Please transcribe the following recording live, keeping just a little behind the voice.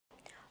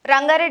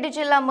రంగారెడ్డి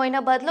జిల్లా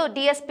మొయినాబాద్లో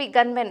DSP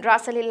gunmen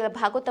రాసలీల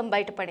భాగోతం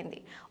బయటపడింది.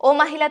 ఓ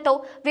మహిళతో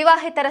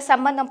వివాహేతర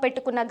సంబంధం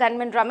పెట్టుకున్న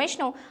గన్మెన్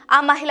రమేష్ను ఆ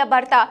మహిళ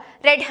భర్త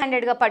రెడ్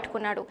హ్యాండెడ్గా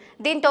పట్టుకున్నాడు.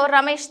 దీంతో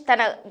రమేష్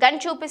తన గన్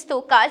చూపిస్తూ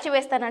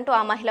కాల్చివేస్తానంటూ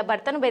ఆ మహిళ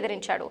భర్తను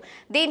బెదిరించాడు.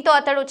 దీంతో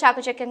అతడు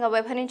చాకచక్యంగా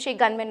వ్యవహరించి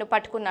గన్మెన్ను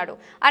పట్టుకున్నాడు.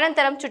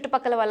 అనంతరం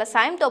చుట్టుపక్కల వాళ్ళ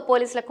సాయంతో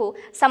పోలీసులకు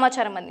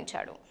సమాచారం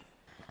అందించాడు.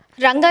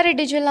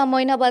 రంగారెడ్డి జిల్లా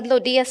మొయినాబాద్లో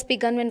డీఎస్పీ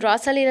గన్మెన్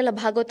రాసలీల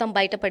భాగోతం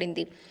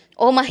బయటపడింది.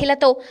 ఓ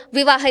మహిళతో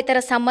వివాహేతర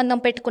సంబంధం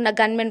పెట్టుకున్న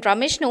గన్మెన్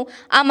రమేష్ను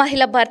ఆ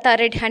మహిళ భర్త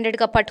రెడ్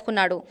హ్యాండెడ్గా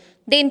పట్టుకున్నాడు.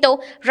 దీంతో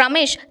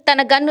రమేష్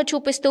తన గన్ను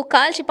చూపిస్తూ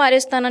కాల్చి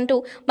పారేస్తానంటూ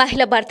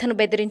మహిళ భర్తను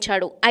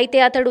బెదిరించాడు. అయితే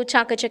అతడు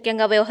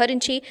చాకచక్యంగా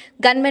వ్యవహరించి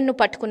గన్మెన్ను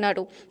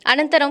పట్టుకున్నాడు.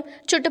 అనంతరం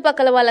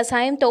చుట్టుపక్కల వాళ్ళ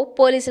సాయంతో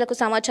పోలీసులకు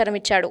సమాచారం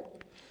ఇచ్చాడు.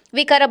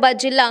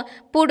 వికారాబాద్ జిల్లా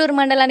పూడూరు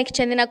మండలానికి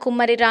చెందిన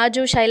కుమ్మరి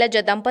రాజు, శైలజ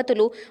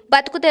దంపతులు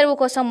బతుకు తెరువు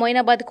కోసం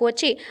మొయినాబాద్కు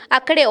వచ్చి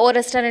అక్కడే ఓ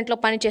రెస్టారెంట్లో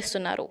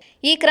పనిచేస్తున్నారు.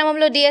 ఈ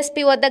క్రమంలో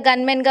డీఎస్పీ వద్ద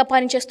గన్మెన్గా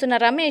పనిచేస్తున్న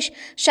రమేష్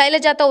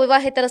శైలజతో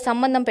వివాహేతర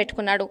సంబంధం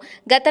పెట్టుకున్నాడు.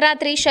 గత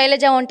రాత్రి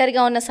శైలజ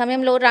ఒంటరిగా ఉన్న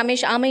సమయంలో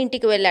రమేష్ ఆమె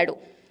ఇంటికి వెళ్లాడు.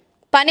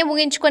 పని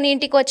ముగించుకొని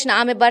ఇంటికి వచ్చిన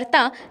ఆమె భర్త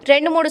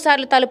 2-3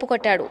 సార్లు తలుపు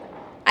కొట్టాడు.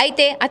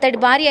 అయితే అతడి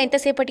భార్య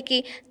ఎంతసేపటికి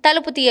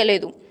తలుపు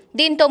తీయలేదు.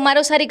 దీంతో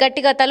మరోసారి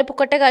గట్టిగా తలుపు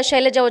కొట్టగా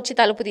శైలజ వచ్చి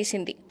తలుపు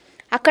తీసింది.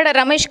 అక్కడ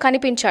రమేష్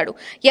కనిపించాడు.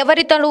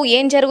 ఎవరితోనూ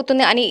ఏం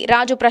జరుగుతుంది అని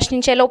రాజు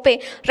ప్రశ్నించే లోపే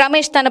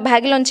రమేష్ తన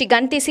బ్యాగ్లోంచి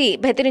గన్ తీసి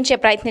బెదిరించే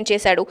ప్రయత్నం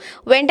చేశాడు.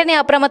 వెంటనే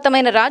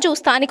అప్రమత్తమైన రాజు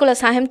స్థానికుల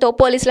సహాయంతో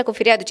పోలీసులకు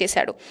ఫిర్యాదు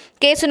చేశాడు.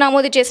 కేసు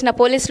నమోదు చేసిన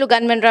పోలీసులు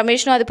గన్మెన్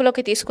రమేష్ను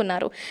అదుపులోకి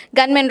తీసుకున్నారు.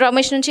 గన్మెన్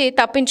రమేష్ నుంచి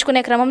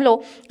తప్పించుకునే క్రమంలో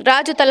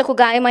రాజు తలకు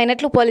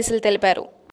గాయమైనట్లు పోలీసులు తెలిపారు.